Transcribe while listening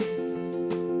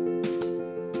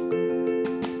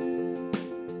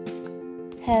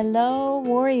Hello,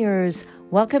 warriors.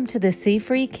 Welcome to the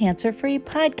C-Free, Cancer-Free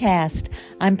podcast.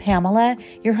 I'm Pamela,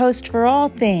 your host for all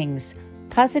things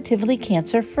positively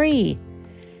cancer-free.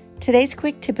 Today's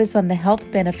quick tip is on the health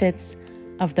benefits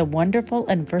of the wonderful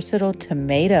and versatile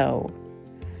tomato.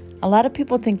 A lot of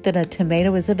people think that a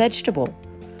tomato is a vegetable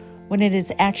when it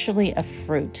is actually a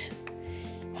fruit.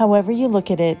 However you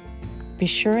look at it, be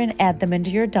sure and add them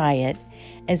into your diet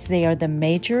as they are the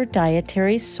major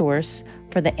dietary source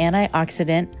for the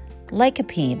antioxidant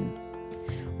lycopene,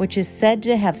 which is said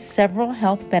to have several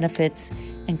health benefits,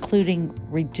 including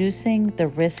reducing the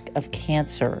risk of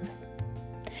cancer.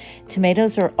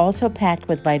 Tomatoes are also packed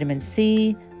with vitamin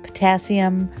C,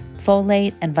 potassium,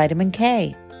 folate, and vitamin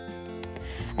K.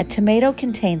 A tomato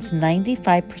contains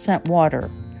 95%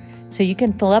 water, so you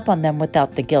can fill up on them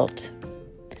without the guilt.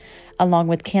 Along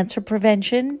with cancer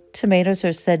prevention, tomatoes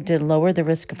are said to lower the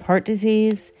risk of heart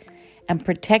disease and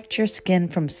protect your skin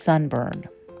from sunburn.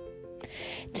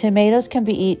 Tomatoes can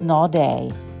be eaten all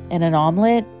day, in an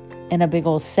omelet, in a big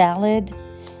old salad,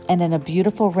 and in a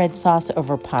beautiful red sauce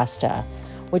over pasta,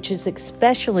 which is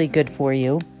especially good for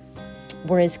you,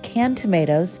 whereas canned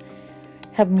tomatoes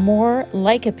have more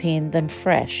lycopene than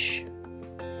fresh.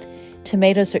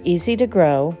 Tomatoes are easy to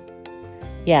grow.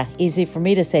 Yeah, easy for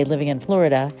me to say living in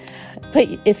Florida. But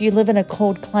if you live in a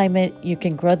cold climate, you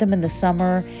can grow them in the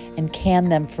summer and can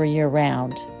them for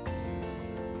year-round.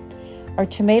 Are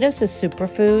tomatoes a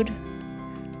superfood?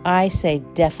 I say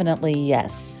definitely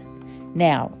yes.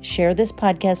 Now, share this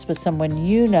podcast with someone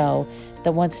you know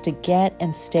that wants to get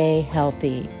and stay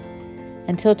healthy.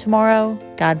 Until tomorrow,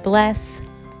 God bless.